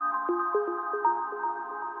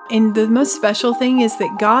And the most special thing is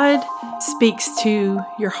that God speaks to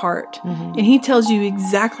your heart. Mm-hmm. And He tells you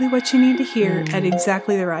exactly what you need to hear at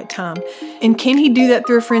exactly the right time. And can He do that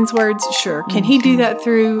through a friend's words? Sure. Can He do that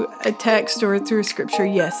through a text or through a scripture?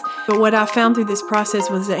 Yes. But what I found through this process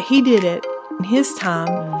was that He did it in His time,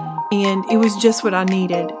 and it was just what I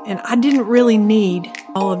needed. And I didn't really need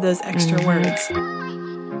all of those extra words.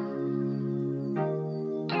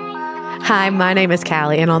 Hi, my name is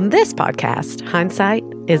Callie, and on this podcast, Hindsight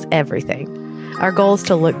is Everything. Our goal is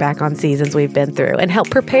to look back on seasons we've been through and help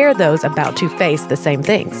prepare those about to face the same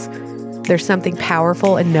things. There's something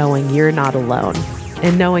powerful in knowing you're not alone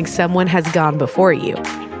and knowing someone has gone before you.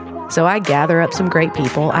 So I gather up some great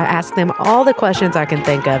people, I ask them all the questions I can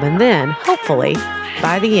think of, and then, hopefully,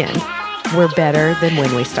 by the end, we're better than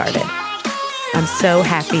when we started. I'm so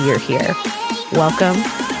happy you're here. Welcome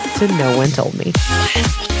to No One Told Me.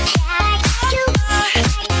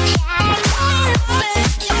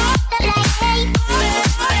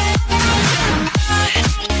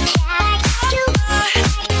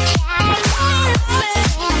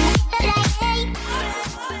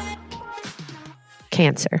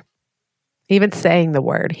 Cancer. Even saying the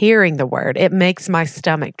word, hearing the word, it makes my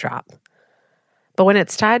stomach drop. But when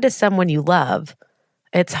it's tied to someone you love,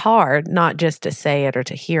 it's hard not just to say it or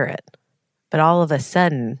to hear it, but all of a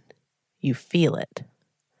sudden, you feel it.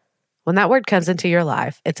 When that word comes into your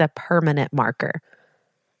life, it's a permanent marker.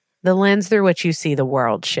 The lens through which you see the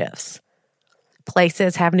world shifts.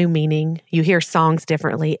 Places have new meaning. You hear songs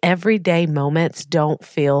differently. Everyday moments don't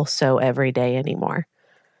feel so everyday anymore.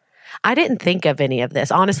 I didn't think of any of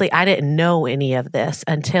this. Honestly, I didn't know any of this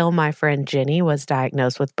until my friend Jenny was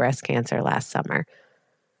diagnosed with breast cancer last summer.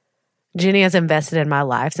 Jenny has invested in my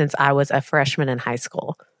life since I was a freshman in high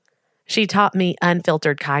school. She taught me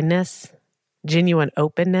unfiltered kindness, genuine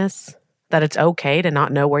openness, that it's okay to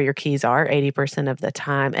not know where your keys are 80% of the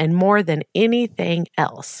time, and more than anything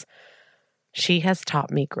else, she has taught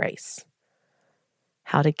me grace.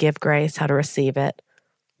 How to give grace, how to receive it,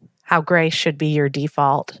 how grace should be your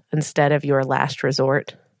default instead of your last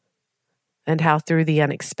resort, and how through the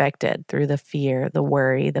unexpected, through the fear, the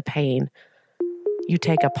worry, the pain, you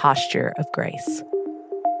take a posture of grace.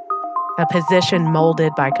 A position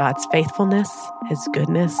molded by God's faithfulness, His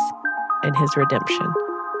goodness, and His redemption.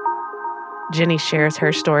 Jenny shares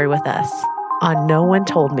her story with us on No One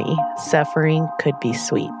Told Me Suffering Could Be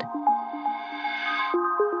Sweet.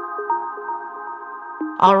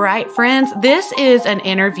 All right, friends, this is an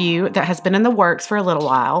interview that has been in the works for a little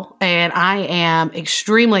while, and I am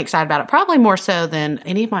extremely excited about it, probably more so than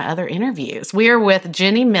any of my other interviews. We are with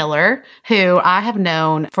Jenny Miller, who I have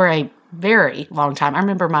known for a very long time. I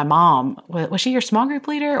remember my mom, was she your small group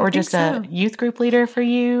leader or just a youth group leader for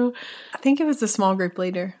you? I think it was a small group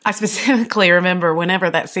leader. I specifically remember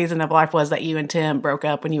whenever that season of life was that you and Tim broke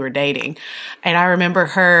up when you were dating. And I remember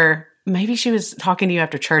her, maybe she was talking to you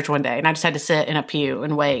after church one day and I just had to sit in a pew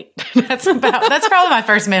and wait. That's probably my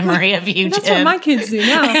first memory of you, That's Jen. what my kids do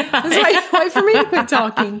now. Wait for me to quit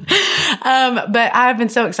talking. But I've been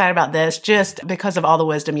so excited about this just because of all the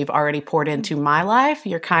wisdom you've already poured into my life.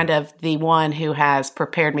 You're kind of the one who has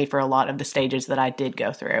prepared me for a lot of the stages that I did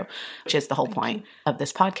go through, which is the whole point of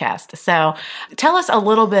this podcast. So tell us a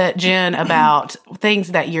little bit, Jen, about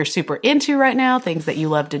things that you're super into right now, things that you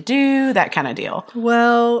love to do, that kind of deal.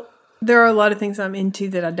 Well, there are a lot of things I'm into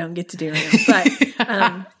that I don't get to do right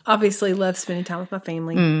now, but obviously love spending time with my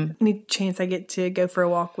family. Any chance I get to go for a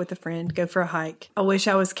walk with a friend, go for a hike. I wish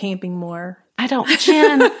I was camping more. I don't,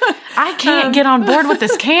 Jen, I can't get on board with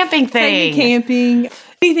this camping thing. Camping,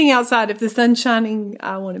 anything outside. If the sun's shining,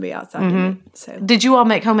 I want to be outside. In it, so. Did you all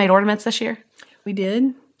make homemade ornaments this year? We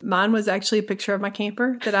did. Mine was actually a picture of my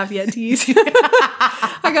camper that I've yet to use.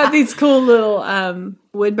 I got these cool little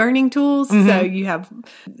wood burning tools. So you have,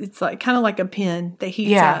 it's like kind of like a pen that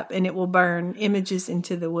heats up and it will burn images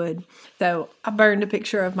into the wood. So I burned a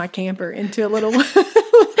picture of my camper into a little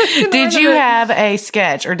Did you have a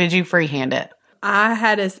sketch or did you freehand it? I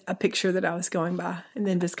had a picture that I was going by and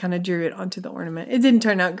then just kind of drew it onto the ornament. It didn't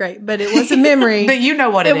turn out great, but it was a memory. But you know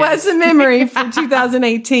what it is. It was a memory for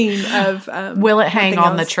 2018 of... Will it hang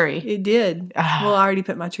on the tree? It did. Well, I already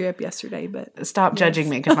put my tree up yesterday, but... Stop judging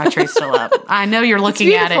me because my tree's still up. I know you're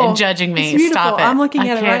looking at it and judging me. It's Stop it. I'm looking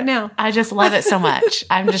at it right now. I just love it so much.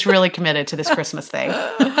 I'm just really committed to this Christmas thing.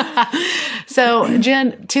 So,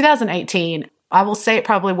 Jen, 2018, I will say it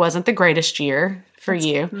probably wasn't the greatest year for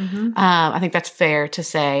you. I think that's fair to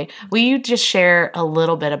say. Will you just share a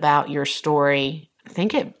little bit about your story? I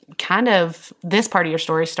think it kind of, this part of your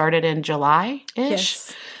story started in July-ish.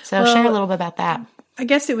 Yes. So share a little bit about that. I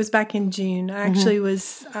guess it was back in June. I actually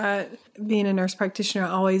was, being a nurse practitioner, I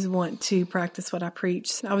always want to practice what I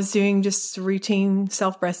preach. I was doing just a routine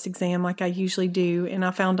self-breast exam like I usually do, and I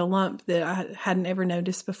found a lump that I hadn't ever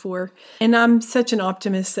noticed before. And I'm such an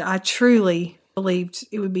optimist that I truly believed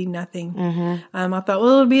it would be nothing. I thought, well,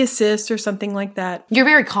 it'll be a cyst or something like that. You're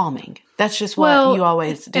very calming. That's just what you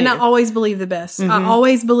always do. And I always believe the best. I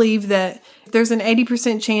always believe that if there's an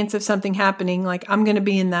 80% chance of something happening, like I'm going to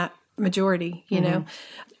be in that majority, you know?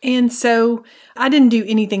 And so I didn't do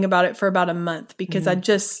anything about it for about a month because I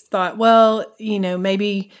just thought, well, you know,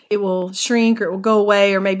 maybe it will shrink or it will go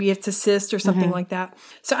away, or maybe it's a cyst or something like that.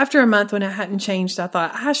 So after a month, when it hadn't changed, I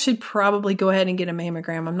thought I should probably go ahead and get a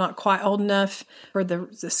mammogram. I'm not quite old enough for the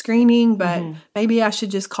screening, but maybe I should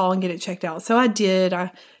just call and get it checked out. So I did.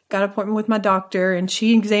 I got an appointment with my doctor, and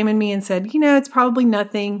she examined me and said, you know, it's probably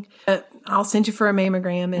nothing, but I'll send you for a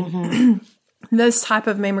mammogram. And those type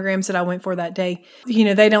of mammograms that I went for that day, you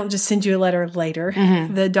know, they don't just send you a letter later.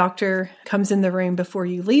 The doctor comes in the room before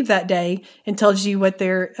you leave that day and tells you what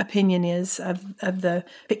their opinion is of the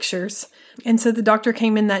pictures. And so the doctor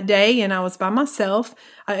came in that day, and I was by myself,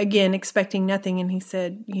 again, expecting nothing. And he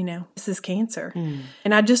said, you know, this is cancer.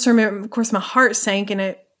 And I just remember, of course, my heart sank, and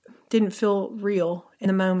it didn't feel real in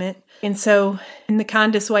the moment. And so in the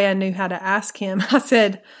kindest way I knew how to ask him, I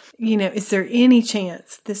said, you know, is there any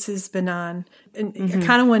chance this is benign? And I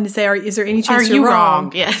kind of wanted to say, is there any chance you're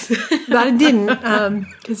wrong? Yes. But I didn't,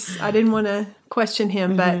 because I didn't want to question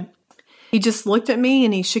him. But he just looked at me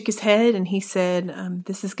and he shook his head and he said,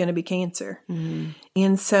 this is going to be cancer.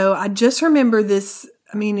 And so I just remember this.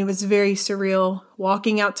 I mean, it was very surreal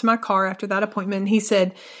walking out to my car after that appointment. And he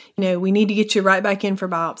said, you know, we need to get you right back in for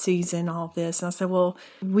biopsies and all of this. And I said, well,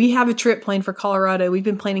 we have a trip planned for Colorado. We've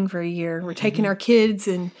been planning for a year. We're taking our kids,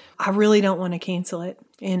 and I really don't want to cancel it.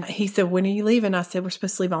 And he said, when are you leaving? I said, we're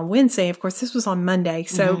supposed to leave on Wednesday. Of course, this was on Monday.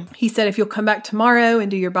 So he said, if you'll come back tomorrow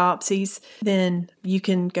and do your biopsies, then you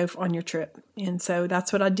can go on your trip. And so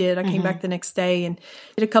that's what I did. I came back the next day and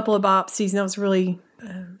did a couple of biopsies, and that was really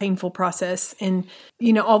painful process. And,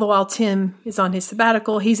 you know, all the while Tim is on his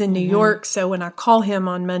sabbatical. He's in New York. So when I call him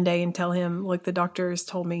on Monday and tell him, look, the doctor has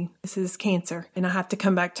told me this is cancer and I have to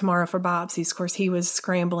come back tomorrow for biopsies. Of course, he was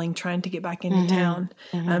scrambling, trying to get back into town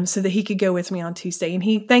so that he could go with me on Tuesday. And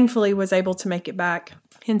he thankfully was able to make it back.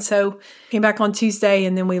 And so came back on Tuesday,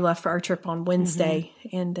 and then we left for our trip on Wednesday.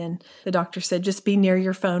 And then the doctor said, just be near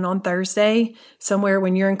your phone on Thursday. Somewhere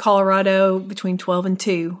when you're in Colorado between 12 and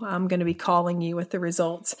 2, I'm going to be calling you with the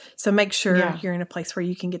results. So make sure you're in a place where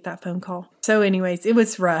you can get that phone call. So anyways, it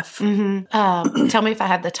was rough. Tell me if I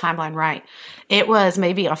had the timeline right. It was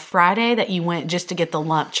maybe a Friday that you went just to get the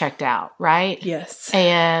lump checked out, right? Yes.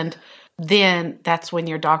 And then that's when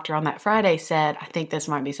your doctor on that Friday said, I think this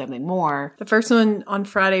might be something more. The first one on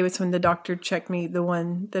Friday was when the doctor checked me, the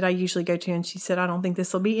one that I usually go to, and she said, I don't think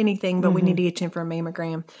this will be anything, but we need to get you in for a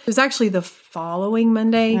mammogram. It was actually the following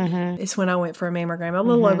Monday is when I went for a mammogram, a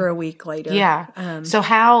little over a week later. Yeah. So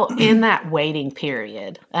how, in that waiting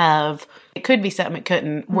period of, it could be something, it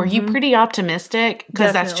couldn't, were you pretty optimistic?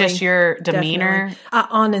 Because that's just your demeanor? Definitely. I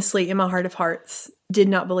honestly, in my heart of hearts, did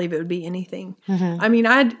not believe it would be anything. I mean,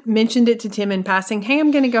 I'd mentioned it to Tim in passing. Hey,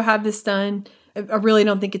 I'm going to go have this done. I really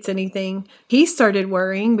don't think it's anything. He started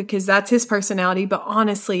worrying because that's his personality. But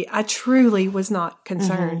honestly, I truly was not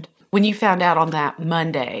concerned. When you found out on that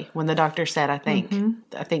Monday, when the doctor said, I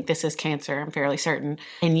think this is cancer, I'm fairly certain,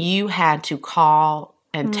 and you had to call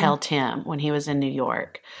and tell Tim when he was in New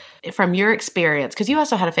York, from your experience, because you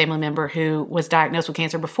also had a family member who was diagnosed with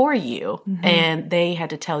cancer before you, and they had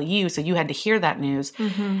to tell you, so you had to hear that news.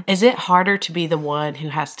 Is it harder to be the one who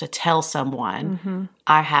has to tell someone,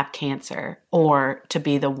 I have cancer, or to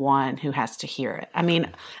be the one who has to hear it? I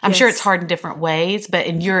mean, I'm sure it's hard in different ways, but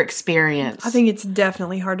in your experience. I think it's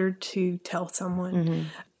definitely harder to tell someone.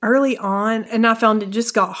 Early on, and I found it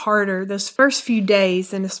just got harder those first few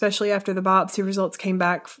days, and especially after the biopsy results came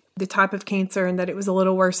back, the type of cancer, and that it was a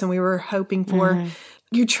little worse than we were hoping for.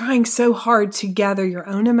 You're trying so hard to gather your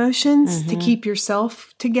own emotions, to keep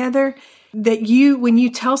yourself together, that when you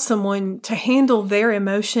tell someone to handle their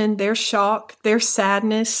emotion, their shock, their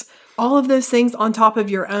sadness, all of those things on top of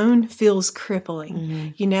your own feels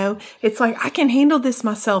crippling. You know, it's like, I can handle this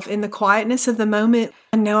myself in the quietness of the moment.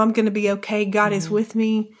 I know I'm going to be okay. God is with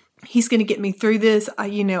me. He's going to get me through this. I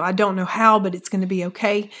don't know how, but it's going to be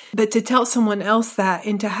okay. But to tell someone else that,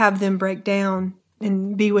 and to have them break down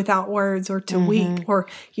and be without words, or to weep, or,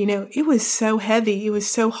 it was so heavy. It was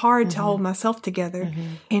so hard to hold myself together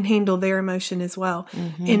and handle their emotion as well.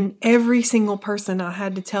 And every single person I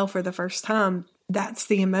had to tell for the first time, that's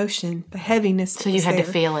the emotion, the heaviness. So you had to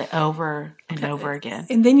feel it over and over again.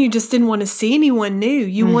 And then you just didn't want to see anyone new.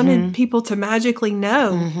 You wanted people to magically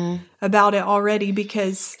know about it already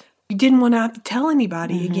because you didn't want to have to tell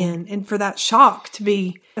anybody again. And for that shock to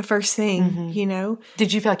be the first thing, you know.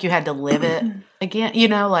 Did you feel like you had to live it again? You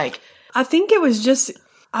know, like. I think it was just,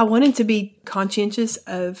 I wanted to be conscientious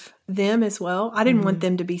of them as well. I didn't want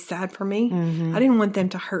them to be sad for me. I didn't want them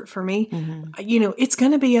to hurt for me. You know, it's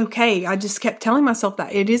going to be okay. I just kept telling myself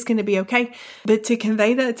that it is going to be okay. But to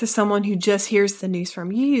convey that to someone who just hears the news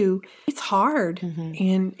from you, it's hard.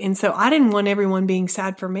 And so I didn't want everyone being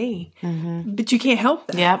sad for me. But you can't help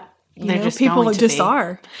that. Yep. You know, people just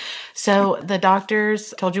are. So the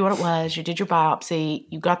doctors told you what it was. You did your biopsy.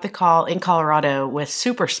 You got the call in Colorado with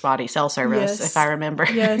super spotty cell service, if I remember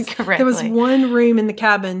correctly. There was one room in the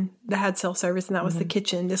cabin that had cell service, and that was the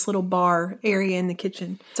kitchen, this little bar area in the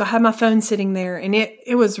kitchen. So I had my phone sitting there, and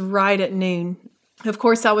it was right at noon. Of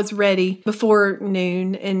course, I was ready before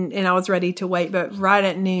noon, and I was ready to wait. But right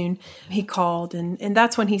at noon, he called, and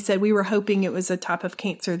that's when he said we were hoping it was a type of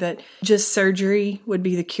cancer that just surgery would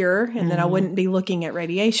be the cure, and that I wouldn't be looking at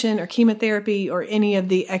radiation or chemotherapy or any of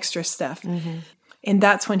the extra stuff. And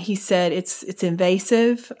that's when he said it's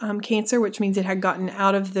invasive cancer, which means it had gotten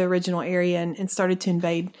out of the original area and started to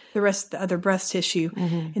invade the rest of the other breast tissue.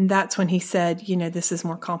 And that's when he said, you know, this is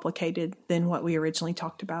more complicated than what we originally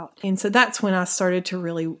talked about. And so that's when I started to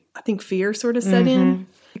really, I think fear sort of set in.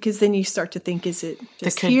 Because then you start to think, is it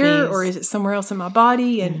just here or is it somewhere else in my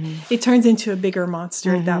body? And it turns into a bigger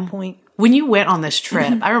monster at that point. When you went on this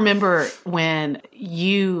trip, I remember when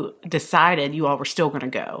you decided you all were still going to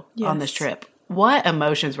go on this trip. What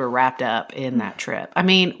emotions were wrapped up in that trip? I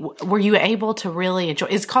mean, were you able to really enjoy?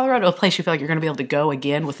 Is Colorado a place you feel like you're going to be able to go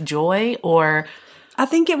again with joy, or? I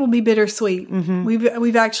think it will be bittersweet.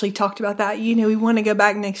 We've actually talked about that. You know, we want to go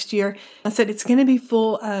back next year. I said it's going to be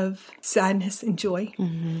full of sadness and joy.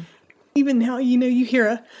 Even now, you know, you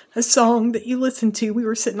hear a song that you listen to. We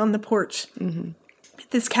were sitting on the porch at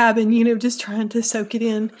this cabin, you know, just trying to soak it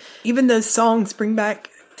in. Even those songs bring back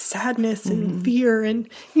sadness and fear, and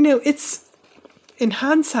you know, it's. In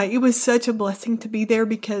hindsight, it was such a blessing to be there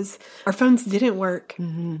because our phones didn't work.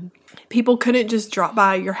 People couldn't just drop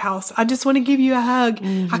by your house. I just want to give you a hug.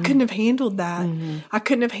 I couldn't have handled that. I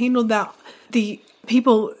couldn't have handled that. The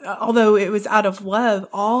people, although it was out of love,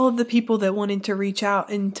 all of the people that wanted to reach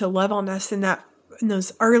out and to love on us in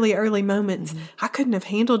those early moments, I couldn't have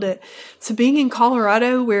handled it. So being in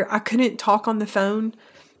Colorado where I couldn't talk on the phone,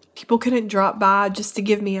 people couldn't drop by just to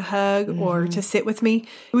give me a hug or to sit with me.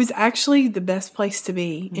 It was actually the best place to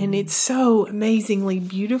be. And it's so amazingly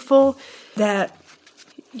beautiful that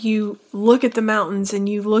you look at the mountains and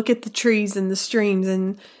you look at the trees and the streams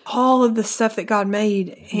and all of the stuff that God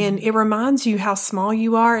made. And it reminds you how small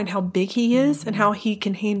you are and how big He is and how He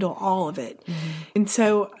can handle all of it. And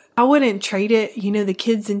so I wouldn't trade it. You know, the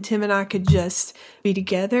kids and Tim and I could just be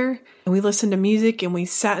together and we listened to music and we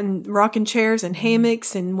sat in rocking chairs and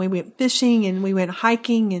hammocks and we went fishing and we went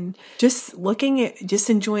hiking and just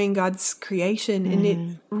enjoying God's creation. And it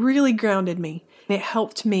really grounded me. And it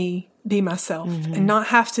helped me be myself and not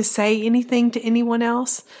have to say anything to anyone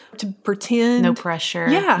else, to pretend. No pressure.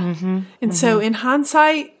 Yeah. And so in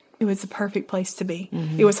hindsight, it was the perfect place to be.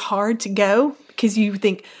 It was hard to go because you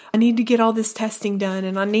think, I need to get all this testing done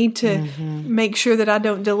and I need to make sure that I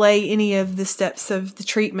don't delay any of the steps of the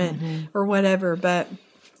treatment or whatever. But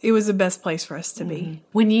it was the best place for us to be.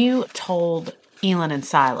 When you told Elin and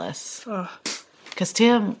Silas, because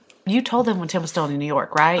Tim... You told them when Tim was still in New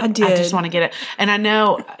York, right? I did. I just want to get it. And I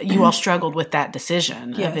know you all struggled with that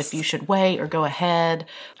decision of if you should wait or go ahead.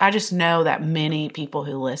 I just know that many people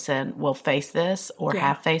who listen will face this or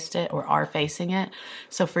have faced it or are facing it.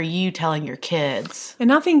 So for you telling your kids.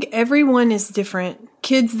 And I think everyone is different.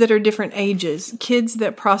 Kids that are different ages, kids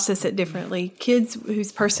that process it differently, kids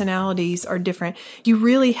whose personalities are different. You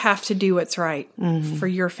really have to do what's right for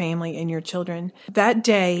your family and your children. That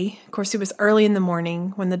day, of course, it was early in the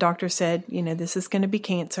morning when the doctor said, you know, this is going to be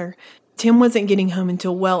cancer. Tim wasn't getting home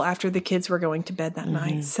until well after the kids were going to bed that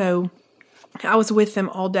night. So I was with them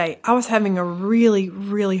all day. I was having a really,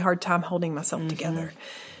 really hard time holding myself together.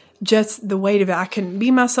 Just the weight of it. I couldn't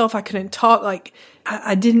be myself. I couldn't talk. Like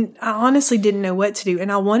I honestly didn't know what to do.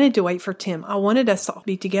 And I wanted to wait for Tim. I wanted us to all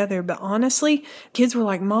be together. But honestly, kids were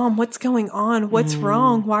like, Mom, what's going on? What's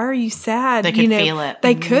wrong? Why are you sad? They could feel it.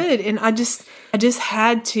 They could. And I just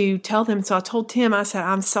had to tell them. So I told Tim, I said,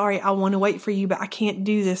 I'm sorry. I want to wait for you, but I can't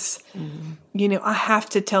do this. You know, I have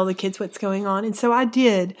to tell the kids what's going on. And so I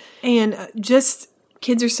did. And just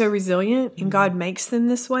kids are so resilient and God makes them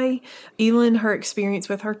this way. Elin, her experience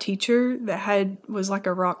with her teacher that was like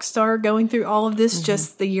a rock star going through all of this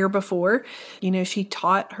just the year before. She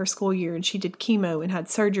taught her school year and she did chemo and had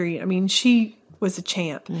surgery. I mean, she was a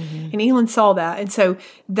champ. And Elin saw that. And so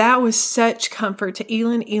that was such comfort to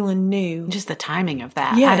Elin. Elin knew. Just the timing of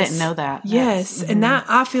that. Yes. I didn't know that. Yes. And that,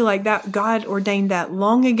 I feel like that God ordained that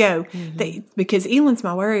long ago because Elin's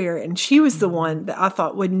my worrier and she was the one that I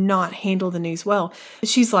thought would not handle the news well. But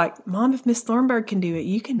she's like, Mom, if Miss Thornburg can do it,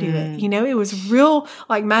 you can do it. It was real,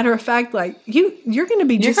 like, matter of fact, like, you're going to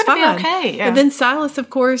be just fine. Be okay. Yeah. But then Silas, of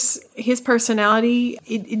course, his personality,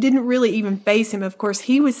 it didn't really even faze him. Of course,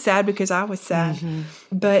 he was sad because I was sad.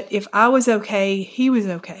 But if I was okay, he was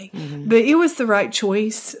okay. But it was the right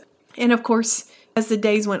choice. And of course, as the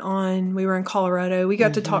days went on, we were in Colorado. We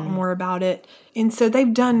got to talk more about it. And so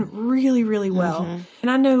they've done really, really well. And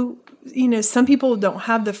I know, some people don't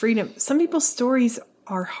have the freedom. Some people's stories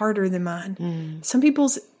are harder than mine. Some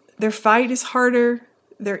people's, their fight is harder.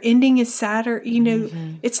 Their ending is sadder.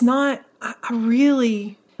 It's not,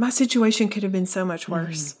 my situation could have been so much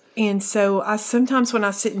worse. And so sometimes when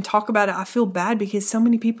I sit and talk about it, I feel bad because so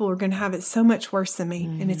many people are going to have it so much worse than me.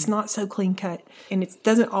 And it's not so clean cut. And it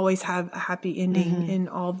doesn't always have a happy ending and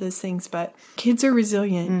all of those things. But kids are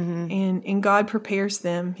resilient and God prepares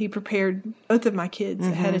them. He prepared both of my kids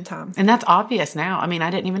ahead of time. And that's obvious now. I mean,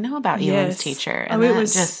 I didn't even know about Elin's teacher. And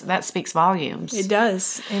that speaks volumes. It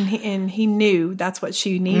does. And he knew that's what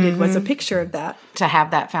she needed was a picture of that. To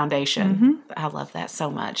have that foundation. I love that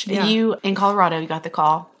so much. Yeah. You, in Colorado, you got the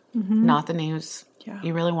call. Not the news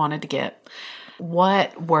you really wanted to get.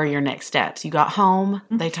 What were your next steps? You got home.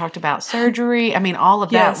 They talked about surgery. I mean, all of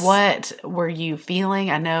that. What were you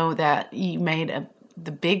feeling? I know that you made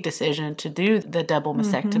the big decision to do the double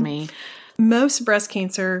mastectomy. Most breast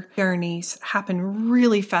cancer journeys happen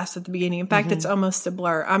really fast at the beginning. In fact, it's almost a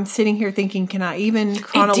blur. I'm sitting here thinking, can I even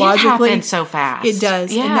chronologically? It did happen so fast. It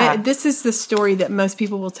does. Yeah. And this is the story that most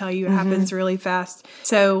people will tell you. It happens really fast.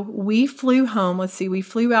 So we flew home. Let's see. We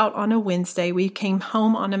flew out on a Wednesday. We came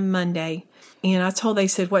home on a Monday. And they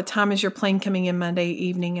said, what time is your plane coming in Monday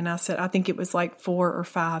evening? And I said, I think it was like 4 or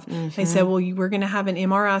 5. They said, well, we're going to have an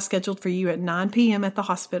MRI scheduled for you at 9 p.m. at the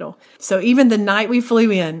hospital. So even the night we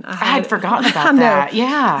flew in, I had forgotten about that.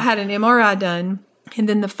 Yeah. I had an MRI done. And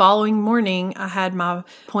then the following morning, I had my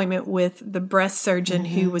appointment with the breast surgeon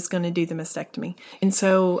who was going to do the mastectomy. And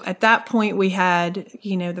so at that point, we had,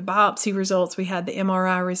 the biopsy results, we had the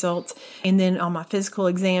MRI results. And then on my physical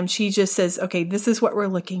exam, she just says, okay, this is what we're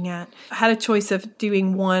looking at. I had a choice of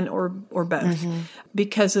doing one or both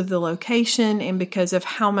because of the location and because of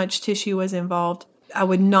how much tissue was involved. I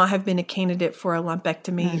would not have been a candidate for a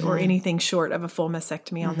lumpectomy or anything short of a full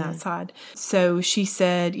mastectomy on that side. So she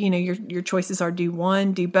said, your choices are do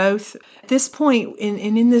one, do both. At this point,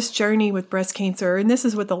 in this journey with breast cancer, and this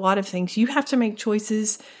is with a lot of things, you have to make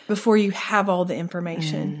choices before you have all the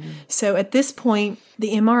information. So at this point,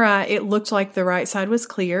 the MRI, it looked like the right side was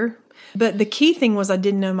clear. But the key thing was I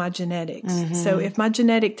didn't know my genetics. So if my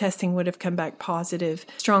genetic testing would have come back positive,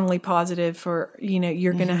 strongly positive for,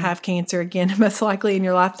 you're going to have cancer again, most likely in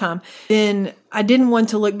your lifetime, then I didn't want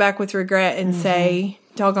to look back with regret and say,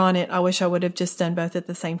 doggone it, I wish I would have just done both at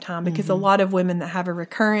the same time. Because a lot of women that have a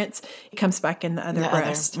recurrence, it comes back in the other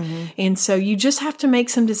breast. And so you just have to make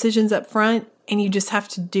some decisions up front. And you just have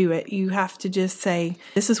to do it. You have to just say,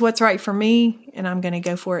 this is what's right for me, and I'm going to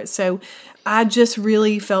go for it. So I just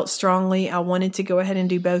really felt strongly I wanted to go ahead and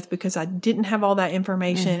do both because I didn't have all that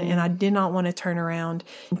information, and I did not want to turn around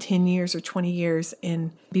in 10 years or 20 years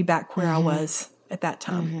and be back where I was at that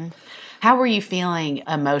time. How were you feeling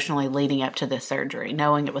emotionally leading up to this surgery,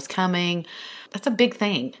 knowing it was coming? That's a big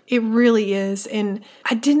thing. It really is. And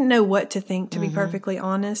I didn't know what to think, to be perfectly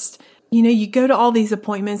honest. You go to all these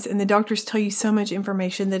appointments and the doctors tell you so much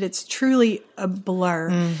information that it's truly a blur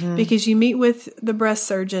because you meet with the breast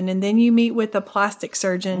surgeon and then you meet with a plastic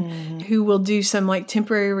surgeon who will do some like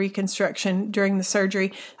temporary reconstruction during the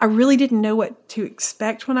surgery. I really didn't know what to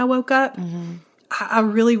expect when I woke up. I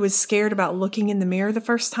really was scared about looking in the mirror the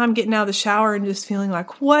first time, getting out of the shower and just feeling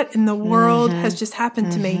like, what in the world has just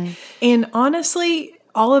happened to me? And honestly,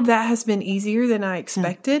 all of that has been easier than I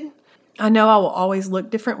expected. I know I will always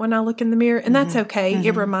look different when I look in the mirror, and that's okay.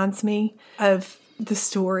 It reminds me of the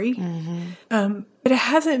story. But it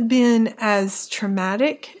hasn't been as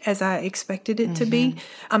traumatic as I expected it to be.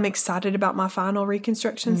 I'm excited about my final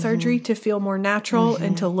reconstruction surgery to feel more natural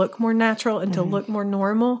and to look more natural and to look more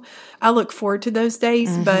normal. I look forward to those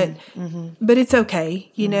days, but it's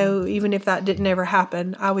okay. Even if that didn't ever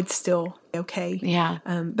happen, I would still okay. Yeah.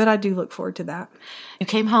 But I do look forward to that. You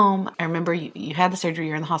came home. I remember you had the surgery.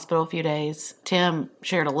 You were in the hospital a few days. Tim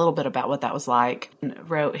shared a little bit about what that was like and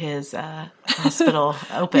wrote his hospital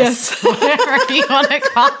opus, whatever you want to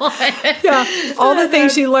call it. Yeah, all the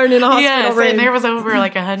things you learned in a hospital room. And there was over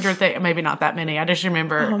like 100 things, maybe not that many. I just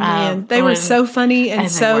remember. Oh, man. They were so funny and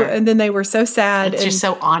then they were so sad. It's just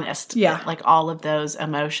so honest. Yeah. Like all of those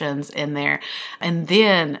emotions in there. And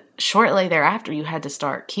then shortly thereafter, you had to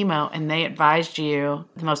start chemo, and they advised you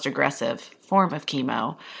the most aggressive form of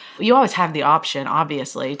chemo. You always have the option,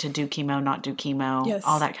 obviously, to do chemo, not do chemo,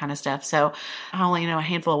 all that kind of stuff. So I only know a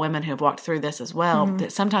handful of women who have walked through this as well,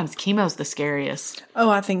 that sometimes chemo's the scariest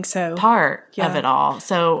I think so. part of it all.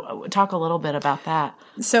 So talk a little bit about that.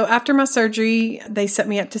 So after my surgery, they set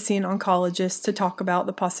me up to see an oncologist to talk about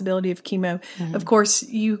the possibility of chemo. Of course,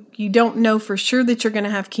 you don't know for sure that you're going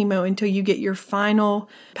to have chemo until you get your final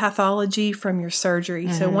pathology from your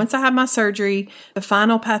surgery. So once I had my surgery, the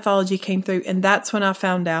final pathology came through, and that's when I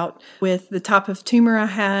found out with the type of tumor I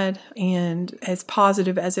had and as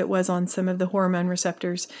positive as it was on some of the hormone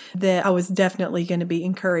receptors that I was definitely going to be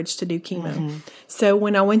encouraged to do chemo. So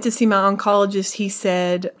when I went to see my oncologist, he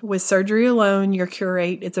said, with surgery alone, your cure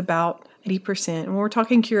rate, it's about 80%. And when we're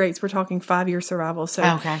talking cure rates, we're talking 5-year survival. So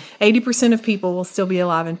 80% of people will still be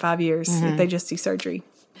alive in 5 years if they just do surgery.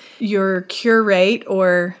 Your cure rate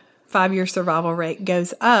or 5-year survival rate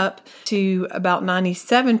goes up to about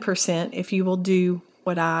 97% if you will do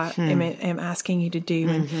what I am asking you to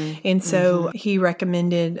do. And so he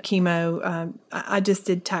recommended chemo. I just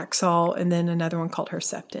did Taxol and then another one called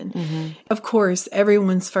Herceptin. Of course,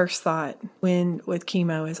 everyone's first thought with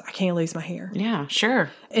chemo is, I can't lose my hair. Yeah, sure.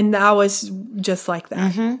 And I was just like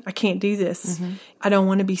that. I can't do this. I don't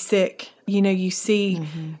want to be sick. You know, you see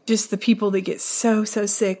just the people that get so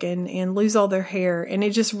sick and lose all their hair, and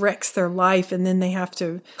it just wrecks their life, and then they have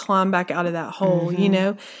to climb back out of that hole, you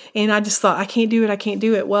know? And I just thought, I can't do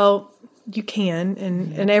it. Well, you can,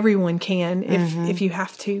 and everyone can if you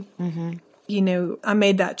have to. You know, I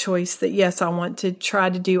made that choice that, yes, I want to try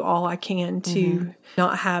to do all I can to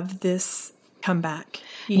not have this come back,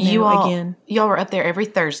 again. Y'all were up there every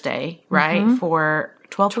Thursday, right? For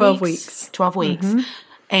 12 weeks. 12 weeks.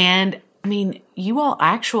 And I mean, you all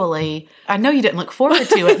actually, I know you didn't look forward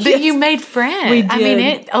to it, but you made friends. We did. I mean,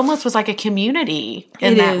 it almost was like a community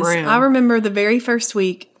in that room. I remember the very first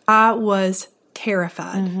week, I was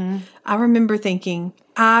terrified. I remember thinking,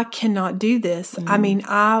 I cannot do this. I mean,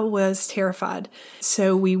 I was terrified.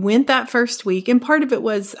 So we went that first week, and part of it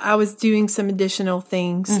was I was doing some additional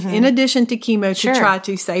things in addition to chemo to try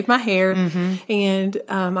to save my hair. And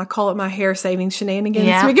I call it my hair saving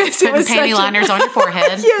shenanigans. Because it was panty liners on your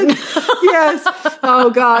forehead. Yes. Oh,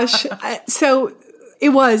 gosh. So it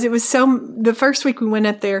was the first week we went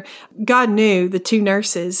up there, God knew the 2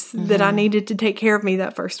 nurses that I needed to take care of me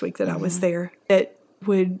that first week that I was there, that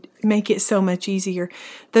would make it so much easier.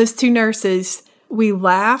 Those 2 nurses, we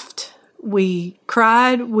laughed, we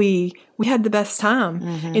cried, we had the best time.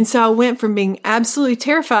 And so I went from being absolutely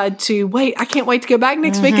terrified to, I can't wait to go back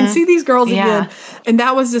next week and see these girls again. And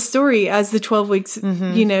that was the story as the 12 weeks,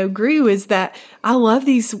 grew, is that I love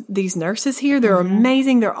these nurses here. They're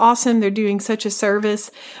amazing. They're awesome. They're doing such a service,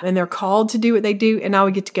 and they're called to do what they do. And I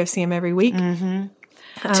would get to go see them every week.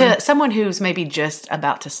 To someone who's maybe just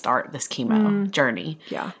about to start this chemo journey,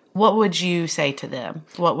 what would you say to them?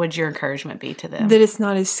 What would your encouragement be to them? That it's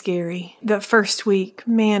not as scary. That first week,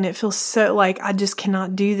 man, it feels so like I just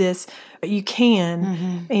cannot do this. But you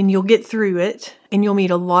can, and you'll get through it, and you'll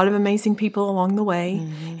meet a lot of amazing people along the way,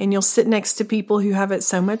 and you'll sit next to people who have it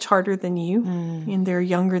so much harder than you, and they're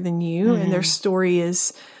younger than you, and their story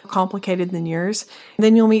is complicated than yours. And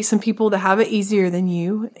then you'll meet some people that have it easier than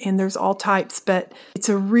you, and there's all types, but it's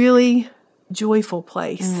a really joyful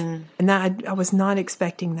place. And that I was not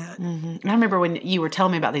expecting that. And I remember when you were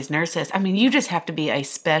telling me about these nurses, I mean, you just have to be a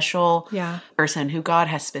special person who God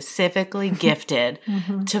has specifically gifted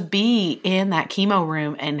to be in that chemo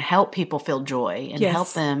room and help people feel joy and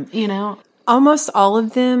help them, Almost all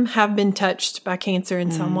of them have been touched by cancer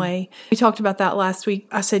in some way. We talked about that last week.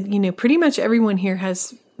 I said, pretty much everyone here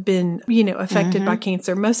has been, affected by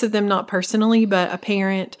cancer. Most of them not personally, but a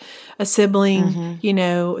parent, a sibling,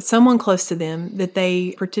 someone close to them that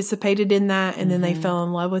they participated in that, and then they fell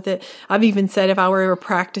in love with it. I've even said if I were a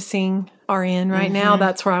practicing RN right now,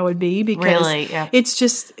 that's where I would be, because it's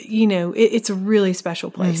just, it's a really special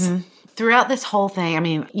place. Throughout this whole thing, I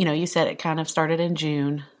mean, you said it kind of started in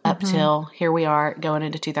June up till here we are going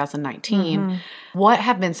into 2019. What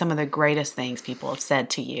have been some of the greatest things people have said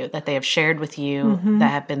to you that they have shared with you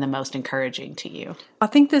that have been the most encouraging to you? I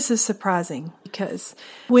think this is surprising because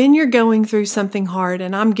when you're going through something hard,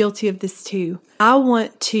 and I'm guilty of this too, I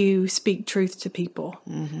want to speak truth to people.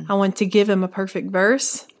 I want to give them a perfect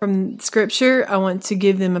verse from Scripture. I want to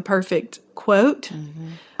give them a perfect quote.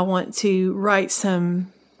 I want to write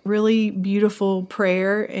some really beautiful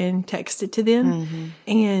prayer and text it to them.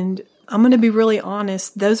 And I'm going to be really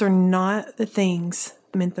honest, those are not the things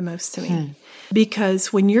that meant the most to me.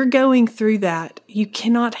 Because when you're going through that, you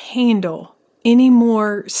cannot handle any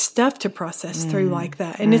more stuff to process through like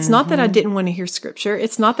that. And it's not that I didn't want to hear Scripture.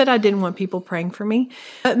 It's not that I didn't want people praying for me.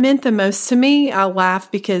 It meant the most to me. I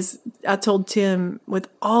laugh because I told Tim with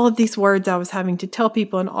all of these words I was having to tell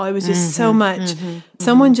people, and all, it was just so much.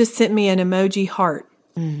 Someone just sent me an emoji heart.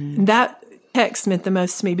 That text meant the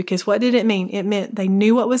most to me because what did it mean? It meant they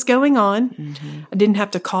knew what was going on. I didn't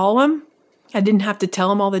have to call them. I didn't have to tell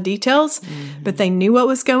them all the details, but they knew what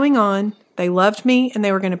was going on. They loved me and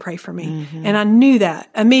they were going to pray for me. And I knew that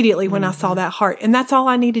immediately when I saw that heart. And that's all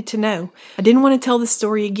I needed to know. I didn't want to tell the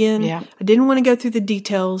story again. I didn't want to go through the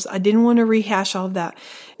details. I didn't want to rehash all of that.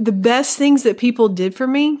 The best things that people did for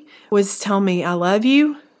me was tell me, I love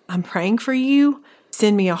you. I'm praying for you.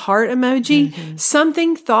 Send me a heart emoji,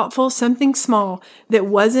 something thoughtful, something small that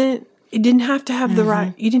wasn't, it didn't have to have the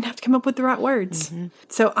right, you didn't have to come up with the right words.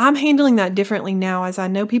 So I'm handling that differently now as I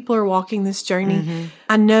know people are walking this journey.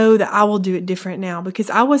 I know that I will do it different now because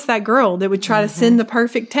I was that girl that would try to send the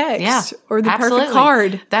perfect text or the perfect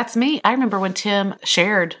card. That's me. I remember when Tim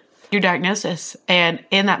shared your diagnosis, and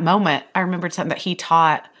in that moment, I remembered something that he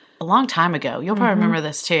taught a long time ago. You'll probably remember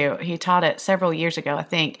this too. He taught it several years ago, I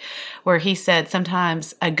think, where he said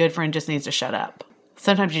sometimes a good friend just needs to shut up.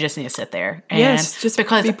 Sometimes you just need to sit there. And just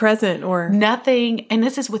because be present or nothing. And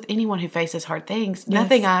this is with anyone who faces hard things.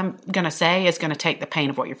 Nothing I'm going to say is going to take the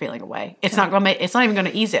pain of what you're feeling away. It's not going to it's not even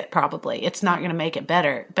going to ease it. Probably it's not going to make it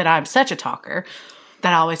better. But I'm such a talker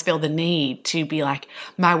that I always feel the need to be like,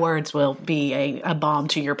 my words will be a balm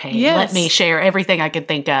to your pain. Let me share everything I could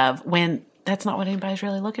think of when that's not what anybody's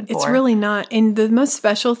really looking for. It's really not. And the most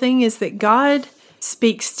special thing is that God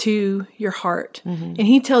speaks to your heart. And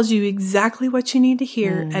He tells you exactly what you need to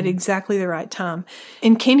hear at exactly the right time.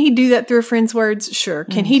 And can He do that through a friend's words? Sure.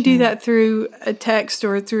 Can He do that through a text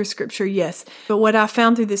or through a Scripture? Yes. But what I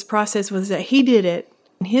found through this process was that He did it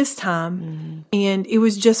in His time, and it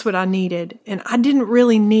was just what I needed. And I didn't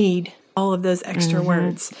really need all of those extra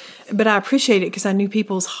words, but I appreciate it because I knew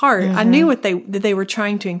people's heart. I knew that they were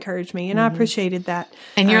trying to encourage me, and I appreciated that.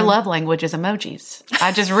 And your love language is emojis.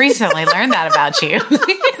 I just recently learned that about you,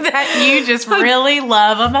 that you just really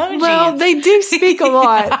love emojis. Well, they do speak a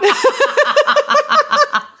lot.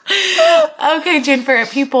 Okay, Jennifer,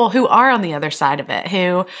 people who are on the other side of it,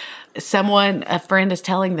 who a friend is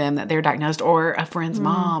telling them that they're diagnosed, or a friend's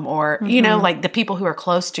mom, or, you know, like the people who are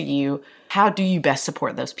close to you, how do you best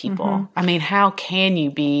support those people? I mean, how can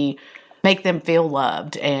you make them feel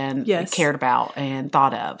loved and cared about and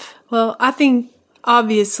thought of? Well, I think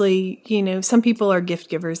obviously, you know, some people are gift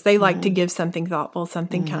givers. They like to give something thoughtful,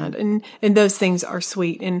 something kind, and those things are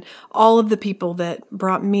sweet. And all of the people that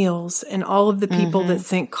brought meals, and all of the people that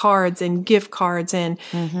sent cards and gift cards, and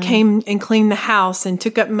came and cleaned the house and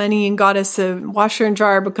took up money and got us a washer and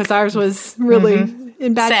dryer because ours was really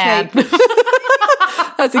in bad shape.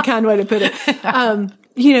 That's a kind way to put it.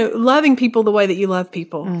 You know, loving people the way that you love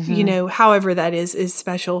people, you know, however that is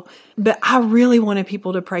special. But I really wanted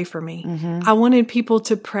people to pray for me. I wanted people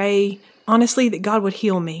to pray, honestly, that God would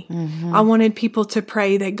heal me. I wanted people to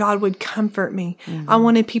pray that God would comfort me. I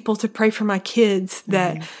wanted people to pray for my kids,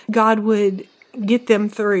 that God would get them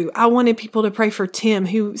through. I wanted people to pray for Tim,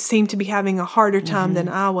 who seemed to be having a harder time than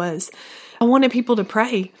I was. I wanted people to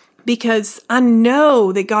pray, because I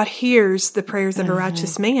know that God hears the prayers of a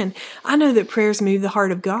righteous man. I know that prayers move the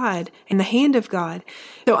heart of God and the hand of God.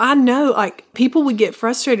 So I know, like, people would get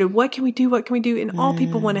frustrated. What can we do? What can we do? And all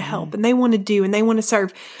people want to help, and they want to do, and they want to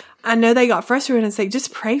serve. I know they got frustrated and say,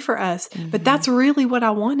 just pray for us. But that's really what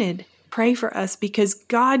I wanted. Pray for us, because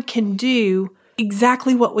God can do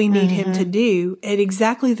exactly what we need Him to do at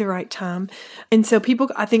exactly the right time. And so people,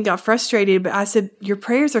 I think, got frustrated, but I said, your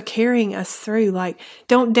prayers are carrying us through. Like,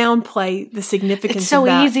 don't downplay the significance It's so of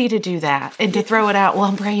that. easy to do that and to throw it out. Well,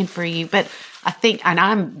 I'm praying for you. But I think, and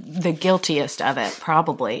I'm the guiltiest of it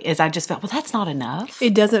probably, is I just felt, well, that's not enough.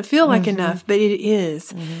 It doesn't feel like enough, but it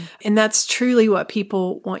is. And that's truly what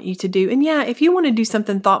people want you to do. And yeah, if you want to do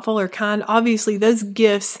something thoughtful or kind, obviously those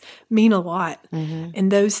gifts mean a lot,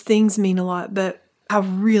 and those things mean a lot. But I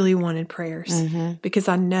really wanted prayers because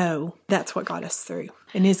I know that's what got us through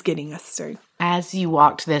and is getting us through. As you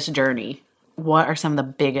walked this journey, what are some of the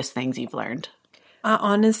biggest things you've learned? I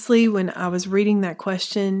honestly, when I was reading that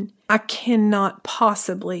question, I cannot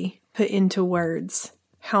possibly put into words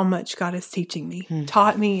how much God is teaching me,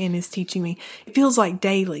 taught me and is teaching me. It feels like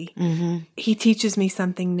daily. He teaches me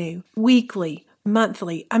something new, weekly,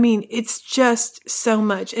 monthly. I mean, it's just so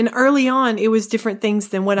much. And early on, it was different things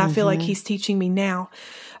than what I feel like he's teaching me now.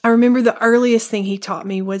 I remember the earliest thing he taught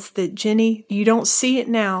me was that, Jenny, you don't see it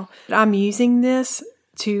now, but I'm using this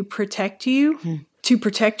to protect you, to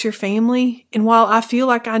protect your family. And while I feel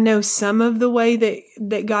like I know some of the way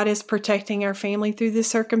that God is protecting our family through this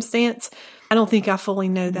circumstance, I don't think I fully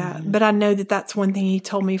know that. But I know that that's one thing he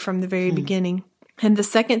told me from the very beginning. And the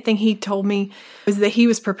second thing he told me was that he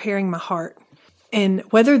was preparing my heart. And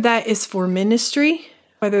whether that is for ministry,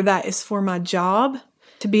 whether that is for my job,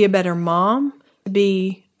 to be a better mom, to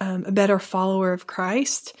be a better follower of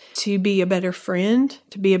Christ, to be a better friend,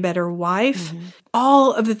 to be a better wife,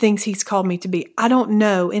 all of the things he's called me to be. I don't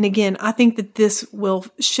know. And again, I think that this will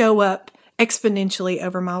show up exponentially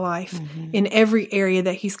over my life in every area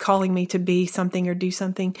that he's calling me to be something or do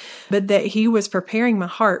something, but that he was preparing my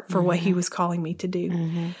heart for what he was calling me to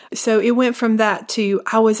do. So it went from that to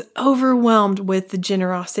I was overwhelmed with the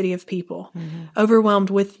generosity of people, overwhelmed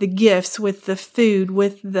with the gifts, with the food,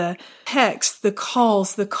 with the texts, the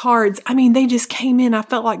calls, the cards. I mean, they just came in, I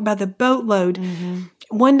felt like by the boatload.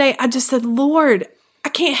 One day I just said, Lord, I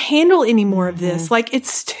can't handle any more of this. Like,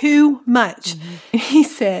 it's too much. And he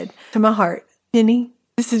said to my heart, Jenny,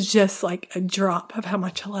 this is just like a drop of how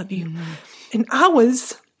much I love you. And I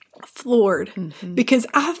was floored because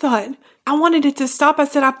I thought, I wanted it to stop. I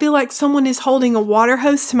said, I feel like someone is holding a water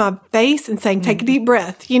hose to my face and saying, take a deep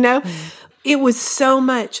breath, you know? It was so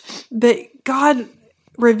much. But God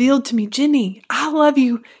revealed to me, Jenny, I love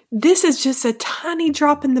you. This is just a tiny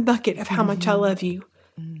drop in the bucket of how much I love you.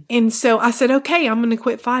 And so I said, okay, I'm going to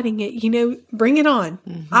quit fighting it. You know, bring it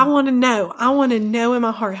on. I want to know. I want to know in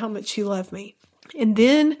my heart how much you love me. And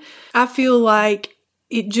then I feel like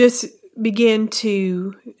it just began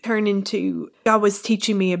to turn into, God was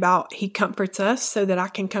teaching me about He comforts us so that I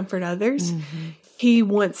can comfort others. He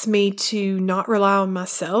wants me to not rely on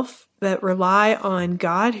myself, but rely on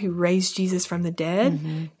God who raised Jesus from the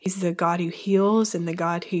dead. He's the God who heals and the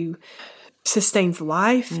God who sustains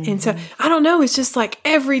life. And so I don't know, it's just like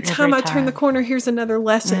every time I turn the corner, here's another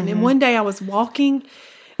lesson. And one day I was walking,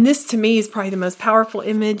 and this to me is probably the most powerful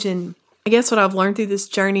image. And I guess what I've learned through this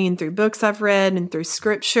journey and through books I've read and through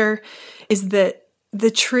scripture is that the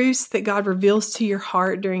truths that God reveals to your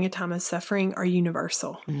heart during a time of suffering are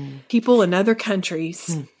universal. People in other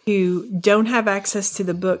countries who don't have access to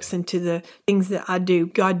the books and to the things that I do,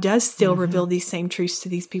 God does still reveal these same truths to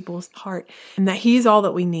these people's heart, and that He is all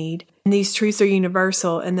that we need. And these truths are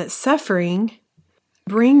universal, and that suffering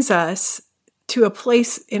brings us to a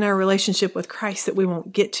place in our relationship with Christ that we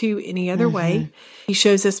won't get to any other way. He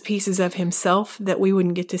shows us pieces of Himself that we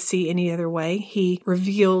wouldn't get to see any other way. He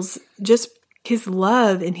reveals just His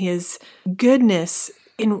love and His goodness.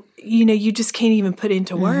 And, you know, you just can't even put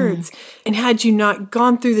into words. And had you not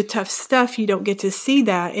gone through the tough stuff, you don't get to see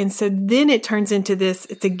that. And so then it turns into this,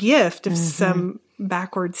 it's a gift of some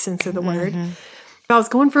backward sense of the word. I was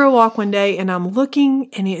going for a walk one day and I'm looking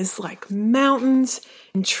and it is like mountains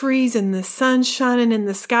and trees and the sun shining and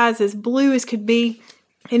the sky's as blue as could be.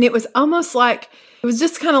 And it was almost like, it was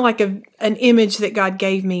just kind of like an image that God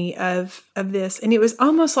gave me of this. And it was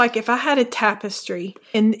almost like if I had a tapestry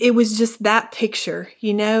and it was just that picture,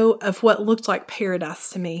 you know, of what looked like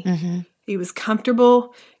paradise to me. It was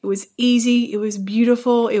comfortable. It was easy. It was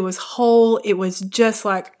beautiful. It was whole. It was just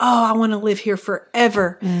like, oh, I want to live here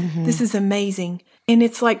forever. This is amazing. And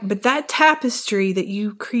it's like, but that tapestry that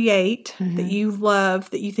you create, that you love,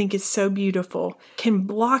 that you think is so beautiful, can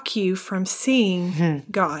block you from seeing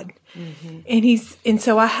God. And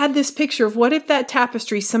so I had this picture of what if that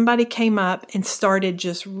tapestry, somebody came up and started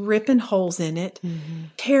just ripping holes in it,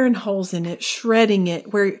 tearing holes in it, shredding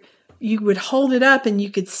it, where you would hold it up and you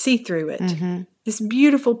could see through it. This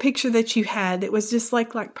beautiful picture that you had that was just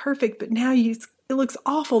like perfect, but now it looks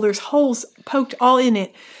awful. There's holes poked all in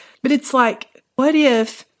it. But it's like, what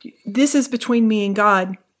if this is between me and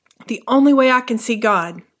God? The only way I can see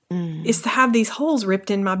God is to have these holes ripped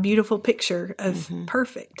in my beautiful picture of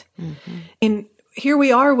perfect. And here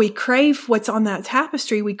we are, we crave what's on that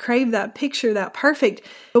tapestry. We crave that picture, that perfect.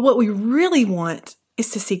 But what we really want is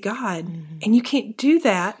to see God. And you can't do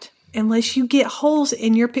that unless you get holes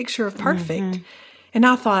in your picture of perfect. And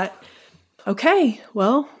I thought, okay,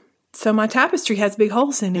 well, So my tapestry has big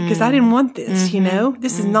holes in it because I didn't want this, you know?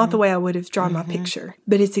 This is not the way I would have drawn my picture.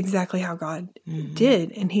 But it's exactly how God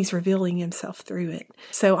did, and he's revealing himself through it.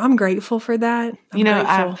 So I'm grateful for that.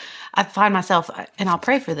 I find myself, and I'll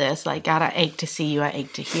pray for this, like, God, I ache to see you. I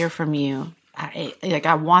ache to hear from you.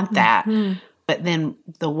 I want that. But then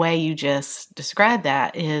the way you just described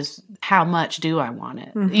that is, how much do I want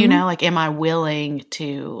it? You know, like, am I willing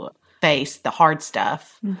to face the hard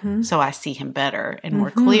stuff so I see him better and more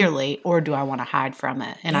clearly, or do I want to hide from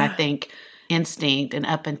it? And I think instinct, and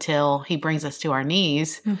up until he brings us to our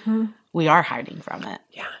knees, we are hiding from it.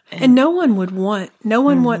 Yeah. And no one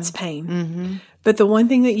wants pain. But the one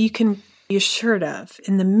thing that you can be assured of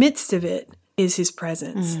in the midst of it is his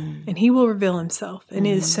presence. And he will reveal himself. And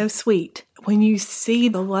it is so sweet when you see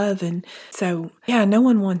the love. And so, no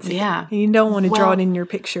one wants it. Yeah. And you don't want to draw it in your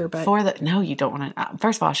picture. But no, you don't want to.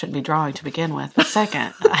 First of all, I shouldn't be drawing to begin with. But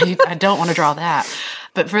second, I don't want to draw that.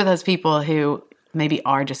 But for those people who maybe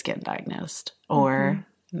are just getting diagnosed, or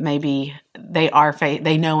maybe they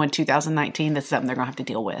know in 2019 this is something they're going to have to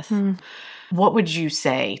deal with. What would you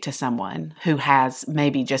say to someone who has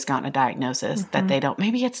maybe just gotten a diagnosis that they don't,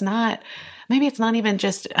 maybe it's not even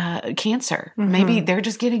just cancer. Maybe they're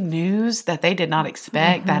just getting news that they did not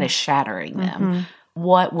expect that is shattering them.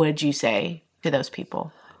 What would you say to those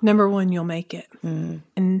people? Number one, you'll make it.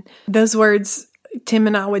 And those words, Tim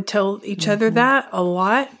and I would tell each other that a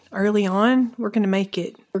lot early on. We're going to make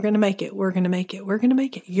it. We're going to make it. We're going to make it. We're going to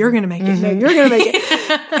make it. You're going to make it. No, you're going to make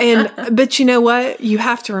it. But you know what? You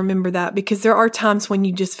have to remember that, because there are times when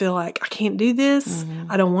you just feel like, I can't do this.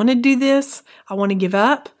 I don't want to do this. I want to give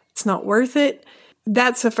up. It's not worth it.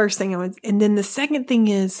 That's the first thing I would. And then the second thing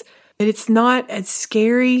is that it's not as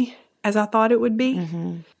scary as I thought it would be.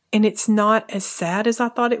 And it's not as sad as I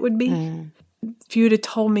thought it would be. If you would have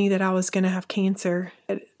told me that I was going to have cancer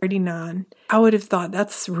at 39, I would have thought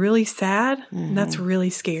that's really sad. And that's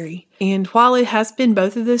really scary. And while it has been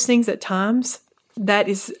both of those things at times, that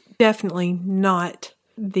is definitely not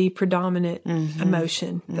the predominant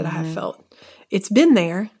emotion that I have felt. It's been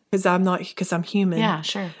there because I'm human. Yeah,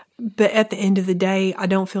 sure. But at the end of the day, I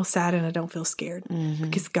don't feel sad and I don't feel scared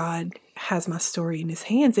because God has my story in his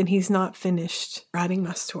hands and he's not finished writing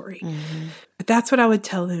my story. But that's what I would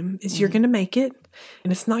tell them is you're going to make it,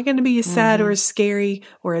 and it's not going to be as sad or as scary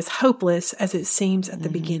or as hopeless as it seems at the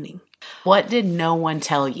beginning. What did no one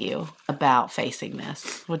tell you about facing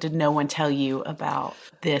this? What did no one tell you about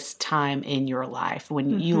this time in your life?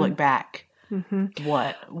 When you look back,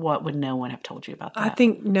 what would no one have told you about that? I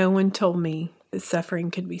think no one told me that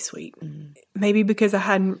suffering could be sweet. Maybe because I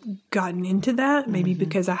hadn't gotten into that. Maybe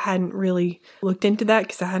because I hadn't really looked into that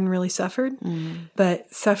because I hadn't really suffered.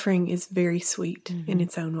 But suffering is very sweet in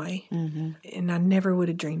its own way. And I never would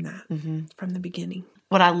have dreamed that from the beginning.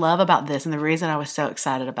 What I love about this, and the reason I was so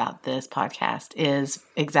excited about this podcast, is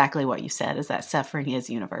exactly what you said, is that suffering is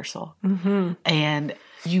universal. And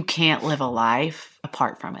you can't live a life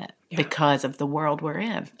apart from it. Because of the world we're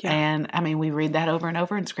in. And I mean, we read that over and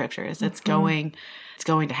over in scriptures. It's going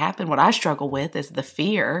to happen. What I struggle with is the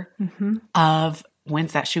fear of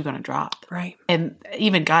when's that shoe going to drop? Right. And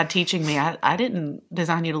even God teaching me, I didn't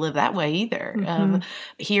design you to live that way either.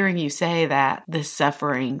 Hearing you say that the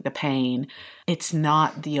suffering, the pain, it's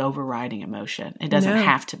not the overriding emotion. It doesn't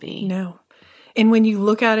have to be. No. And when you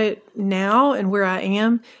look at it now and where I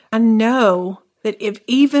am, I know that if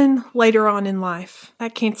even later on in life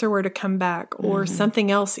that cancer were to come back or something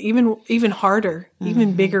else even harder,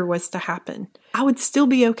 even bigger was to happen, I would still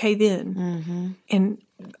be okay then. And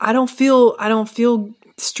I don't feel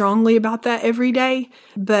strongly about that every day.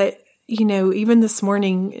 But, even this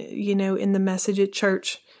morning, in the message at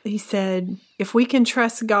church, he said, if we can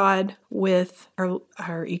trust God with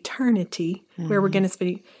our eternity, where we're going to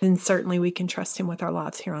spend, then certainly we can trust him with our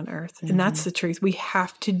lives here on earth. And that's the truth. We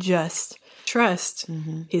have to just trust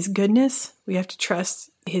his goodness. We have to trust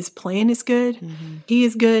his plan is good. He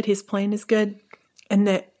is good. His plan is good. And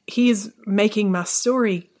that he is making my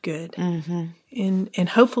story good. And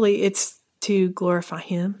hopefully it's to glorify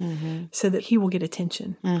him so that he will get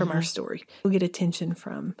attention from our story. We'll get attention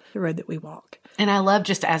from the road that we walk. And I love,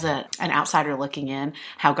 just as an outsider looking in,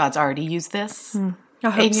 how God's already used this in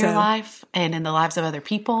your life and in the lives of other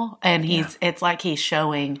people. And it's like he's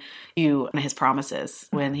showing you his promises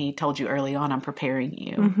when he told you early on, I'm preparing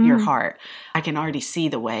you, your heart. I can already see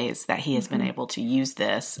the ways that he has been able to use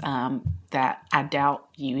this that I doubt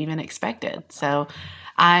you even expected. So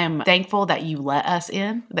I am thankful that you let us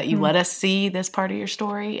in, that you let us see this part of your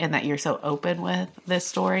story, and that you're so open with this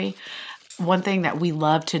story. One thing that we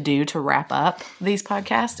love to do to wrap up these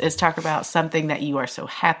podcasts is talk about something that you are so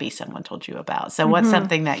happy someone told you about. So what's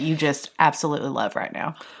something that you just absolutely love right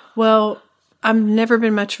now? Well, I've never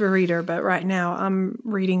been much of a reader, but right now I'm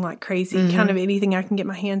reading like crazy, kind of anything I can get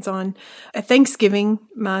my hands on. At Thanksgiving,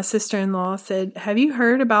 my sister-in-law said, have you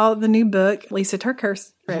heard about the new book Lisa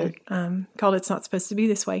TerKeurst wrote called It's Not Supposed to Be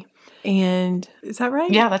This Way? And is that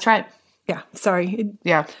right? Yeah, that's right. Yeah, sorry.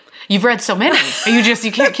 Yeah. You've read so many.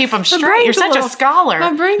 You can't keep them straight. You're such a scholar.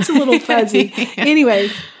 My brain's a little fuzzy.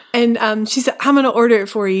 Anyways. And she said, I'm going to order it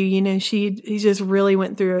for you. You know, he just really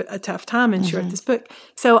went through a tough time and she wrote this book.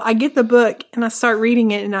 So I get the book and I start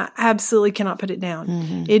reading it and I absolutely cannot put it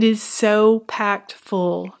down. It is so packed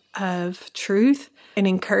full of truth and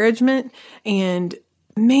encouragement. And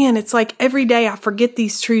man, it's like every day I forget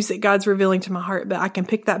these truths that God's revealing to my heart, but I can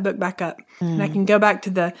pick that book back up and I can go back to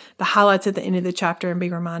the highlights at the end of the chapter and be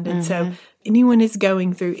reminded. So anyone is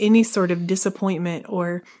going through any sort of disappointment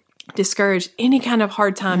or discouraged, any kind of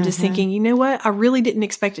hard time, just thinking, you know what, I really didn't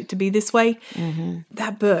expect it to be this way.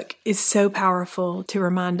 That book is so powerful to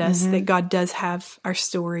remind us that God does have our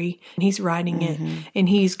story and he's writing it and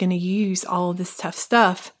he's going to use all of this tough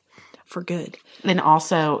stuff for good. And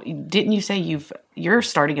also, didn't you say you're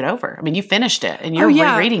starting it over? I mean, you finished it and you're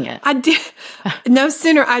rereading it. I did. No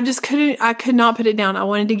sooner. I could not put it down. I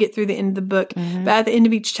wanted to get through the end of the book. But at the end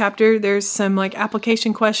of each chapter, there's some like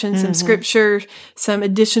application questions, some scripture, some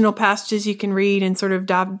additional passages you can read and sort of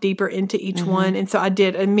dive deeper into each one. And so I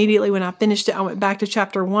did immediately when I finished it, I went back to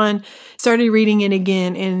chapter 1, started reading it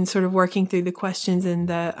again and sort of working through the questions and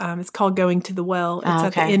it's called Going to the Well. It's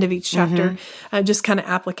at the end of each chapter, just kind of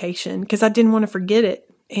application because I didn't want to forget it.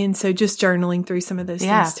 And so just journaling through some of those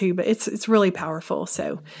things too, but it's really powerful.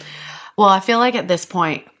 So, well, I feel like at this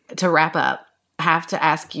point to wrap up, I have to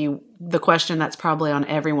ask you the question that's probably on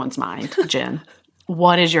everyone's mind, Jen.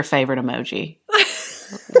 What is your favorite emoji?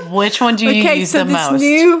 Which one do you use the most?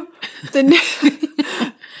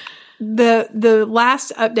 The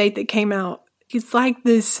last update that came out, it's like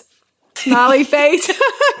this smiley face.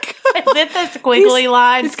 Is it the squiggly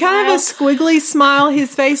line? It's kind of a squiggly smile.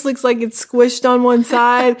 His face looks like it's squished on one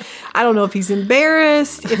side. I don't know if he's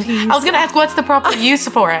embarrassed. I was going to ask, what's the proper use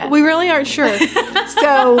for it? We really aren't sure.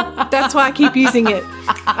 So that's why I keep using it.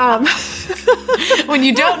 When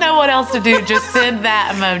you don't know what else to do, just send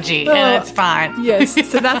that emoji and it's fine. Yes.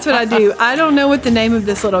 So that's what I do. I don't know what the name of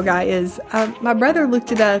this little guy is. My brother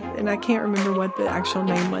looked it up and I can't remember what the actual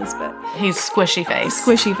name was, but he's Squishy Face.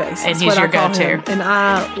 Squishy Face. And he's your go-to. And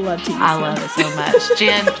I love to use him. I love it so much.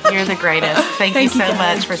 Jen, you're the greatest. Thank you so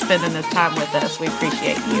much for spending this time with us. We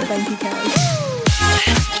appreciate you. Thank you, guys.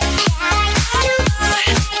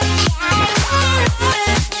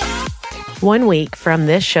 One week from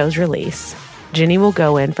this show's release, Jenny will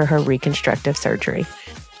go in for her reconstructive surgery.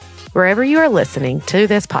 Wherever you are listening to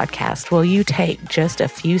this podcast, will you take just a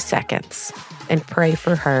few seconds and pray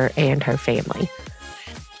for her and her family?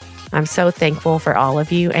 I'm so thankful for all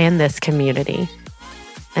of you and this community,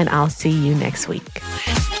 and I'll see you next week.